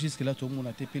 Mais jusque là tout le monde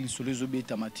a été payé sur les obéis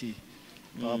tamati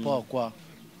par rapport à quoi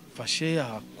Fâché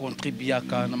a contribué à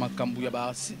na makambu ya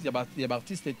ba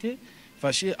artiste était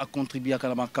Fâché a contribué à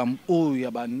na makambu o ya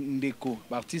ba ndeko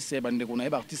ba artiste ba ndeko na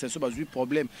ba artiste so ba eu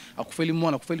problème a ko feli moi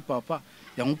na ko feli papa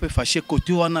ya on peut Fâché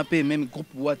côté wana pe même groupe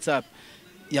WhatsApp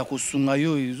ya ko sunga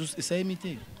yo ça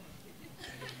imité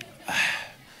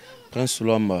Prince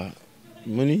Lomba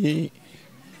moni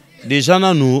déjà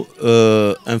nous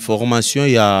information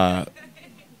il y a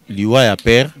liwa ya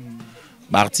père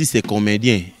artiste et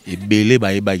comédien et belé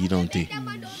ba identité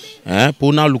hein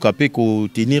pour na lukape ko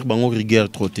tenir bango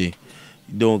rigueur troté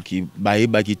donc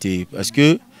ba quitter parce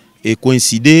que et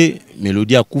coïncider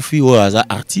mélodie a koufi o aza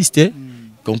artiste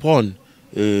comprendre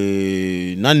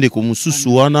nande ko mususu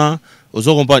wana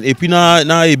ozo comprendre et puis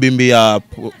na ebembe ya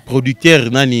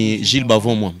producteur nani Gilles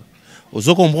Bavon moi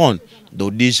ozo comprendre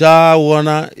donc déjà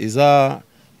wana eza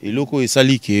eloko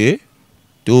esali ke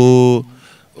to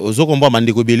ozo comprendre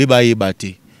mandeko belé ba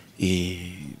yebate et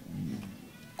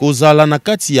kozala na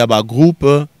kati ya ba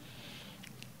groupe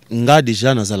nga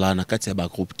déjà nazala na kati ya ba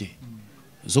groupe te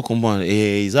ozo comprendre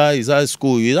et eza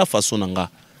sko eza façon nga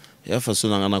ya façon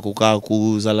nga na koka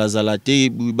kozala te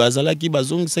bazala ki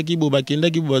bazongisa ki bo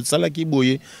bakenda ki bo sala ki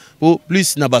boye po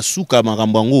plus na basuka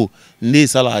makambo ngo nde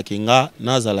sala kenga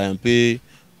nazala un peu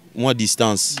moi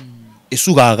distance et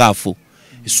suka fo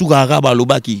suka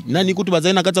balobaki nani kutu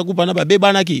bazali na kata kupa na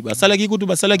babebanaki basalaki kutu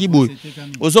basalaki boy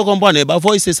ozo comprendre ba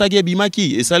voice c'est ça qui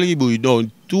bimaki et salaki boy donc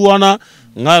tout wana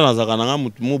nga nazaka nga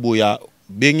mutu moboya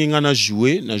bengi nga na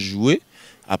jouer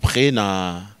après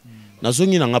na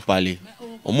nazongi nanga parler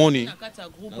omoni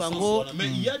mais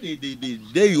il y a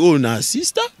des on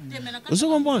assiste vous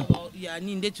comprenez il y a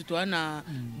ni ndetu to na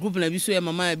groupe na biso ya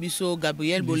mama ya biso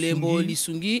Gabriel Bolembo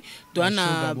Lisungi to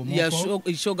na ya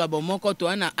show gabomoko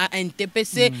to na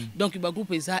ANTPC donc ba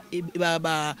groupe eza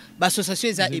ba association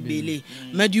eza ebele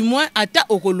mais du moins ata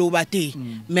okolobate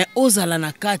mais ozala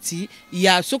na kati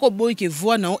ya soko boy ke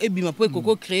voix na ebima po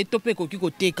ekoko créer to pe koki ko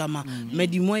tekama mais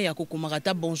du moins ya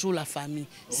kokomakata bonjour la famille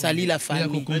salut la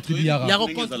famille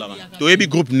to ebi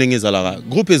groupe ndenge zalara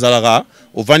groupe zalara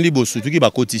ovandi bosu tuki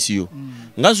bakotisi yo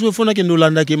ngazo fona ke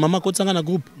ndolanda ke mama kotsanga na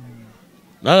groupe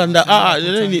nalanda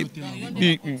nani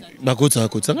bakotsa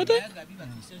kotsanga te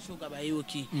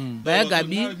ba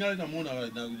Gabi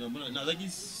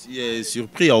nazaki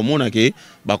surpris au mona ke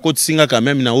bakotsinga quand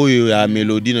même na oyo ya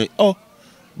mélodie oh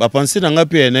ba penser nanga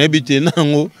pe na ebite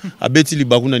nango abeti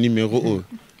libaku na numéro o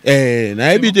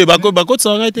na ebite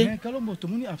bakotsanga te mais kalombo to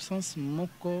moni absence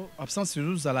moko absence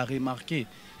toujours à la remarquer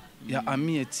il y a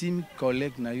ami et team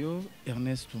collègue na yo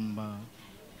Ernest Tumba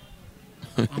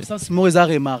absence mo eza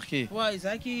remarqué ouais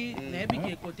ezaki na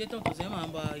ebike côté to tozema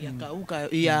mba ya kauka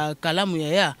ya kalamu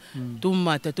ya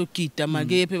Tumba tato kita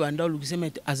mage pe banda lukise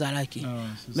met azalaki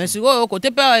mais siko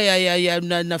côté pe ya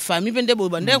na famille pende bo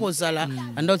banda ko sala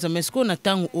anda za mesko na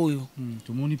tango oyo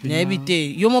to moni pe na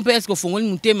ebite yo mo pe est-ce que fongoli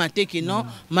mutema te que non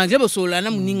malgré bo sola na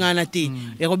muningana te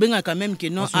et robenga quand même que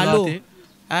non allo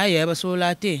ya ba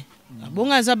sola te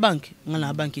bonga za banque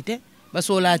ngana banque te ba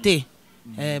sola te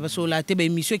basola te ba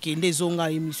émission qui est zonga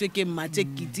émission qui maté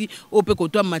kiti au pe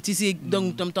koto matisi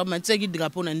donc tom matisi qui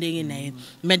drapeau na ndenge na ye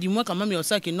mais dis-moi quand même yo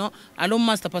ça que non allo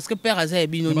master parce que père aza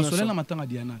ebino nyonso basola na Matanga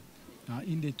Diana na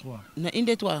une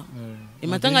des trois et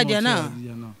Matanga Diana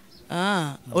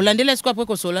Hollandais est quoi après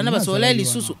ko sola na basola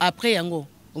lisusu après yango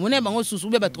omone bango susu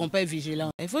be ba tromper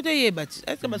vigilant il faut te yeba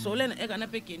est-ce que basola na kana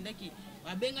pe kenda ki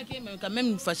abenga ki quand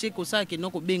même fâché ko ça que non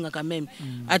ko benga quand même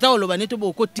ata oloba neto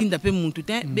bo ko tinda pe muntu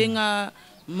te benga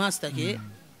master ke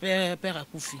père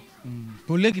akufi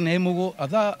pour leki na emoko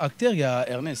ata acteur ya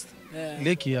Ernest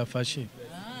leki ya Fâché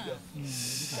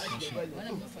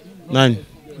nani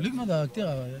leki na acteur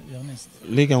ya Ernest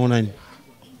leki on nani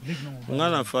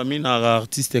ngana famille na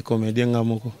artiste et comédien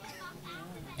ngamoko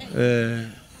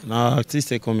na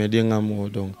artiste et comédien ngamoko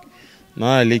donc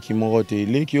na leki moko te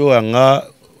leki o anga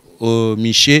au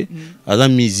Miché, as un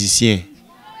musicien.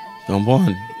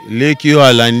 Comprendre? Les qui ont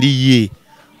alandi yé,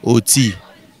 oti,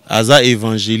 as un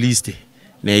évangéliste.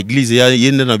 Na église,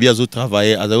 yende na biazo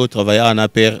travailler, azo travailler en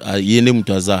apère, yende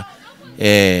mutaza.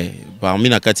 Parmi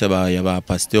na katia ba ya ba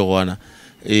pasteur wana.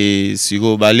 Et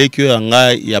siko ba les qui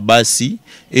anga ya basi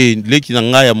et les qui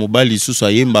anga ya mobali susu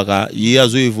yembaka, yé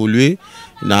azo évoluer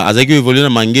na azaki évoluer na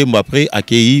mangembo après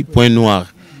accueilli Point Noir.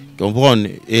 Comprendre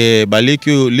et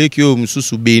les qui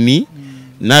mususu béni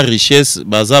na richesse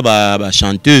baza ba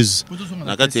chanteuse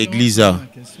na kati église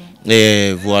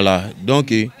et voilà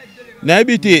donc na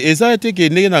habité et ça été que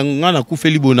na ngana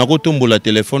kufeli bona ko tombola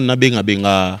téléphone na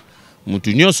benga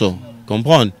mutu nyonso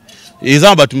comprendre et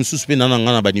ça ba mususu pe na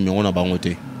ngana ba numéro na bango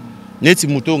te neti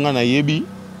muto ngana yebi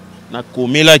na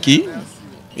komela ki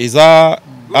eza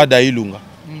adailunga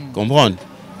comprendre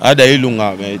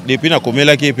adailunga depuis na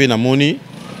komela ki pe na moni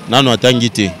nano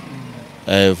atangite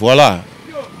voilà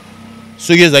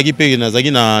ce que zaki pe na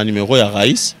zaki na numéro ya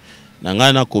Raïs na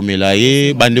ngana komela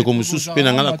ye bande ko mususu pe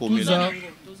na ngana komela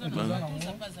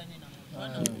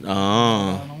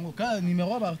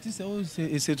numéro d'artiste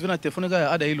c'est tu na téléphone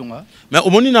ga ada ilunga mais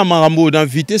omoni na marambo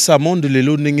d'inviter sa monde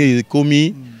lelo ndenge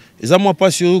komi eza moi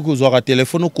pas sûr que zo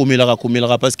téléphone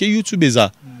komela parce que YouTube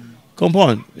eza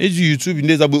comprendre et du YouTube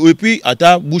ndeza et puis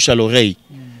ata bouche à l'oreille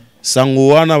sango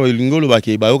wana balingolo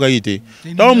bake bayoka yite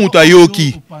tant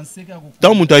mutayoki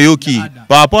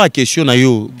par rapport à question na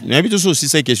yo na habite aussi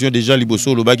cette question déjà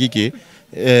liboso lo baki ke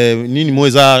nini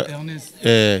moza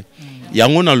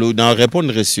yango na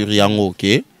répondre sur yango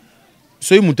OK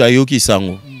so mutayoki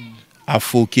sango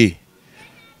afoke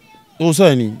o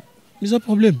ça ni mais un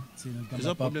problème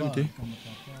te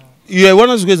il y a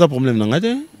wana zuko za problème na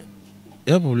ngate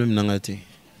il y a problème na ngate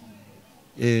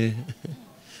il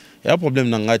y a un problème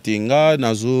dans nga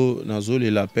nazo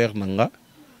la père nanga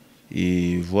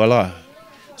et voilà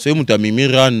c'est mutamimi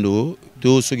rando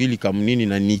to soki likamnini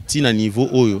na niti na niveau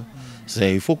oyo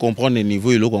il faut comprendre le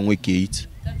niveau elo kwa ngwekeit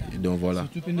donc voilà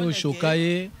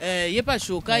yé pas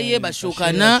chokaye ba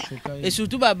chokana et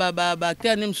surtout ba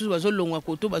acteur nem sous bazo longwa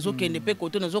koto bazo kende pe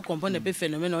koto nazo comprendre pe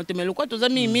phénomène mais le quoi toza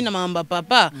mimi na mamba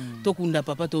papa to kunda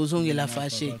papa to zongela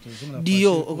Fâché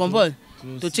dio comprendre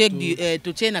to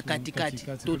check na katikati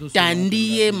to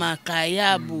tandiye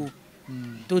makayabu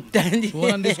totandi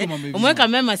au moins quand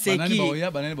même aseki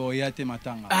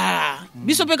ah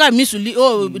biso pe ka misuli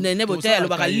o nene bote lo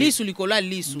baka lisu likola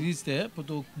lisu liste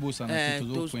poto bosa na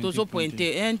tozo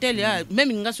pointer intel ya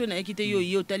même ngaso na ekite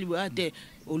yo talibo ate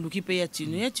oluki pe ya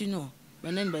tino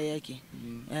banani bayaki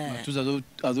tous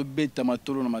azo beta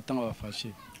matolo na matanga ba fâché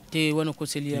te wana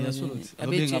koselia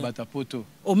abenga bata poto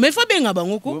o mefa benga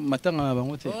bango ko matanga na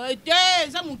bango te te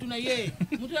za mutu na ye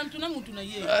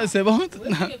c'est bon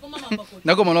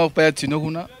na comment on pa tino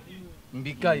kuna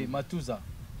mbikai matuza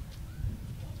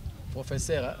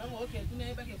professeur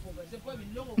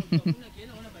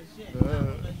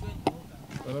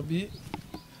Rabi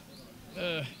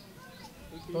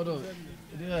pardon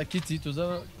il kiti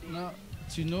toza na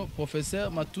tino professeur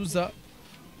matuza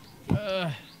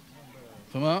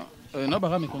vraiment non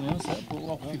bara me connaissance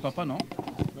pour papa non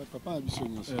papa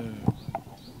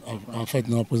en fait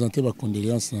nous avons présenté ma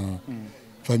condoléance à la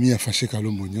famille à Fâché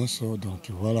Kalombo nyonso donc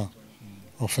voilà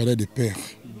on fallait des pères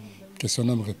que son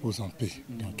âme repose en paix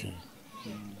donc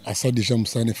à ça déjà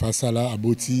Moussa ne fait ça là à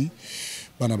Boti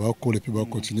bana ba ko le puis ba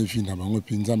continuer vie na bango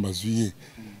puis nzamba zuye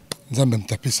nzamba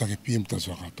mtaper ça et puis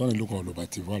mtazora ton le ko lo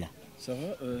bati voilà. Ça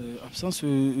va absence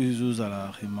aux à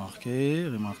la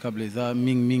remarquable les a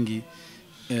mingi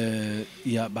il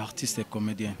y a artistes et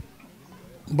comédiens.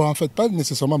 Bon en fait pas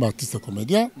nécessairement artistes et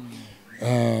comédiens.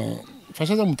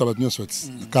 Fâché ça mutabat nyo soit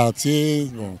quartier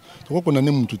bon to ko na ne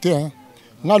mututé hein.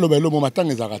 Nga lo belo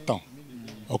Matanga ezaka temps.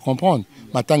 On comprendre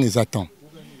Matanga ezata.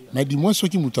 Mais dis-moi ceux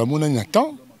qui mutamona na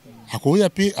temps akoya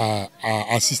pe à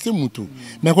assister mutu.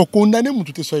 Mais ko condamner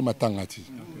mututé soit Matanga ti.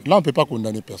 Là on peut pas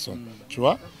condamner personne, tu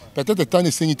vois? Peut-être tant de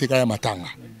signes te Matanga.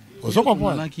 Vous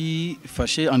comprenez? Qui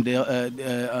fâché en dehors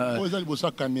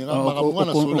caméra, on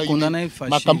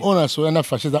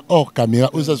fâché hors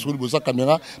caméra, on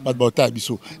caméra, pas de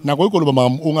biso. Na ko ko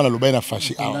on a le na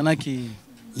fâché.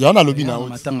 Il y en a le bina.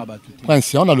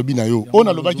 Prince, on a le bina yo. On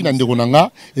a le baki na ndekonanga,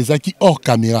 ezaki hors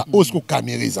caméra, osko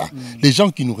caméra. Les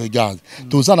gens qui nous regardent,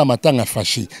 toza na Matanga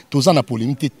fâché, toza na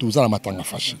polémique, toza na Matanga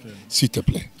fâché. S'il te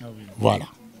plaît. Voilà.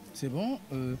 C'est bon,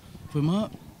 vraiment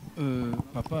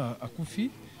papa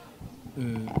Akoufi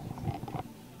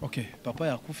ok, papa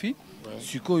Yakoufi,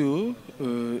 Sukoyo,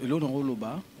 l'on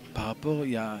loba par rapport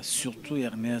il y a surtout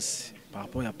Ernest, par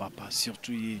rapport à papa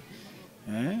surtout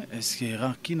hein, est-ce que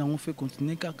Rankine on fait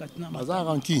continuer Kakatna Bazar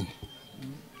Rankine.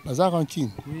 Bazar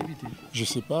Rankine. Oui, éviter. Je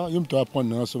sais pas, il me doit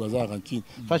apprendre ce Bazar Rankine.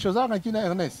 Fachosa Rankine à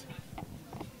Ernest.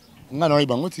 On a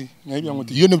bangoti, il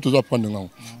ne doit apprendre non.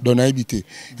 Donc on a évité.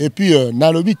 Et puis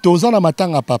nalobi tozana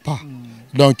Matanga papa.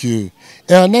 Donc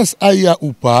Ernest Aya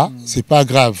ou pas, c'est pas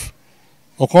grave.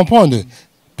 On comprend.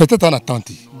 Peut-être en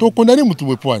attente. Donc on a des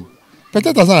moutons point.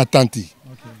 Peut-être en attente.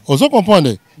 On se comprend.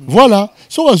 Voilà,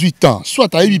 soit 8 ans,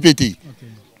 soit à EBPT.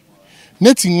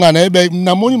 Netinga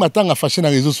na moni Matanga fâché dans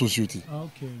les réseaux sociaux.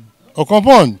 On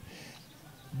comprend.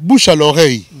 Bouche à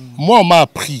l'oreille. Moi on m'a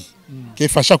appris que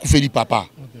fâché couper du papa.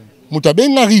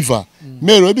 Moutaben arrive,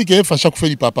 mais le que fâché couper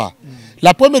du papa.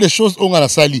 La première des choses on a la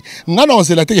sali. Ngana on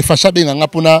se la teke fâché ben nga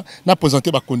pona na présenter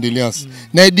ba condoléances.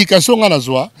 Na éducation ngana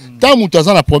zoa, tant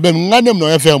moutaza na problème ngana no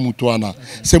faire moutouana.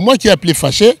 C'est moi qui ai appelé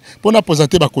fâché pour na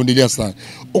présenter ba condoléances.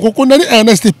 On condamner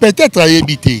Ernest peut-être à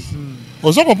éviter.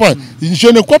 On se comprend. Je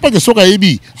ne crois pas que ce soit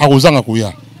ébi à Rosanga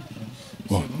Koya.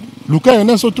 Bon. Lucas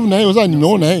Ernest surtout na oza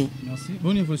numéro na. Merci.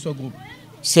 Bon niveau sur groupe.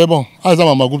 C'est bon. Aza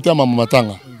mama groupe ta mama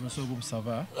Matanga. Sur groupe ça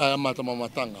va. Ah mama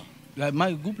Matanga.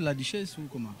 Ma groupe la duchesse ou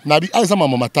comment? Nabi aza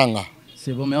mama Matanga.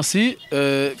 C'est bon, merci.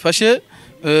 Fâché,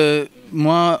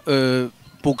 moi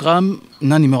programme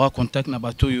na numéro contact na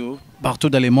batoyo partout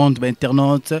dans le monde, ba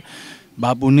internautes, ba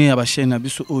abonné à ba chaîne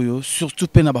abiso oyo, surtout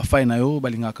pe na ba fay na yo, ba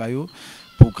lingaka yo.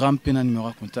 Programme pe na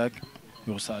numéro contact,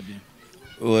 yo ça bien.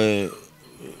 Ouais.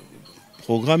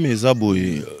 Programme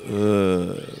Ezaboy,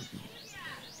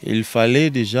 il fallait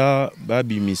déjà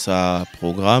babimisa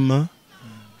programme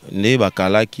ne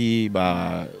bakalaki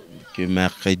ba que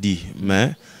mercredi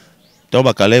mais donc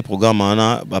bakalai programme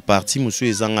ana ba parti monsieur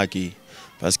ezangaki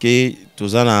parce que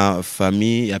toza na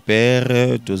famille ya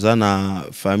père toza na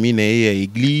famille na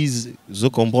église je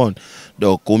comprends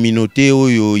donc communauté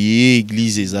oyo ye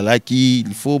église ezalaki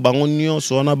il faut bango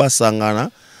nyonso na basangana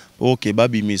pour que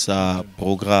babimisa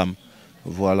programme.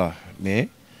 Voilà, mais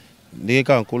dès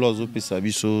qu'on colose au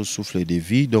Pesabiso souffle de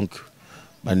vie, donc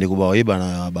bandeko baoye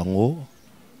bana bango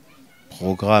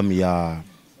programme ya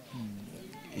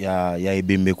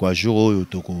ebembe kwa jour yo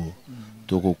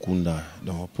toko kunda.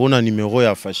 Donc pour un numéro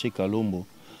ya Fâché Kalombo,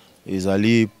 ils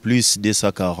allaient plus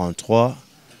 243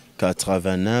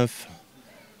 89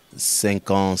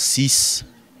 56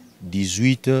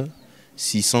 18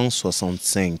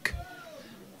 665.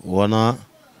 Voilà.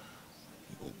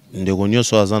 ndeko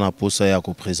nyonso aza na posa ya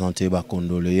kopresente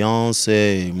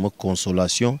bacondoléance mo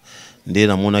consolation nde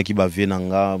namonaki bavie na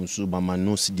nga mosusu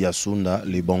bamanusi diasunda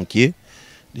le banquier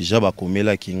déjà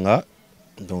bakomelaki nga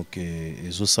donc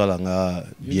ezosala nga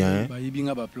bien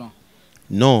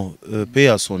non paix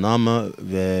à son âme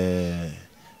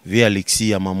ve Alexis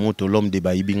Yamamoto l'homme de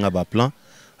Baibinga Baplan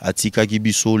atikaki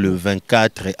biso le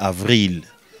 24 avril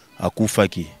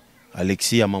akufaki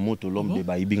Alexis Yamamoto l'homme de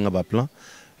Baibinga Baplan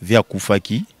ve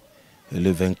akufaki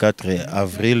le 24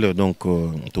 avril donc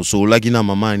tosolaki na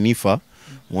maman Anifa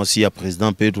moi aussi ya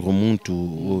président Pedro Muntu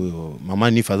maman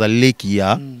Anifa za leki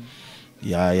ya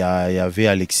avait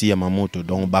Alexis Yamamoto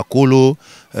donc bakolo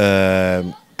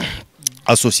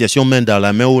association main dans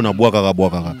la main on a boakara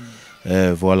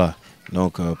voilà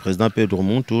donc président Pedro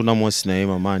Muntu na moi sinaye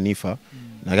maman Anifa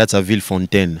na sa ville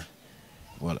Fontaine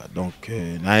voilà donc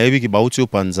na yebi ki bauti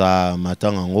opanza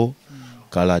matanga ngo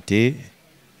kalate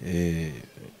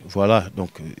voilà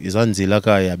donc ils ont dit là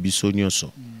qu'il y a biso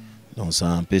nyonso donc c'est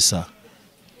un peu ça.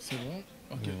 C'est bon.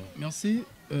 OK. Merci.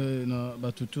 Na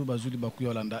batutu bazuli baku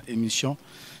yolanda émission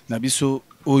na biso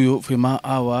oyo vraiment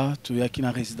awa to yaki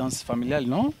na résidence familiale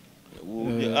non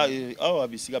awa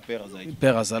bisika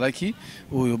père azalaki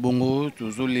oyo bongo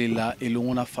tozolela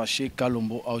elongo na Fâché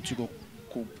Kalombo auti ko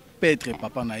petre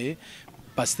papa naye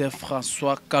pasteur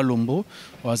François Kalombo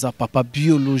waza papa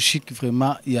biologique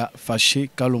vraiment ya Fâché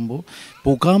Kalombo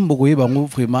programme bokoye bango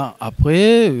vraiment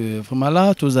après vraiment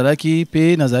là tozalaki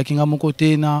pe nazalaki nga mon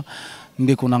côté na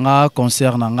ndeko nanga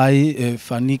concert nangai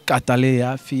Fanny Katale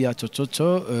ya fille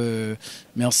Tototto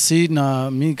merci na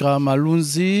Migra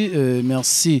Malunzi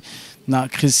merci na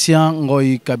Christian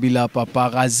Ngoy Kabila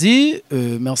Paparazzi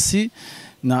merci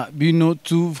na bino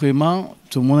tout vraiment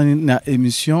tout le monde na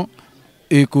émission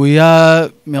et koya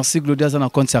merci Claudia za na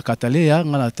compte ya Katale ya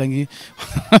ngana tangi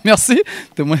merci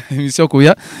tout le monde émission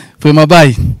koya vraiment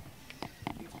bye.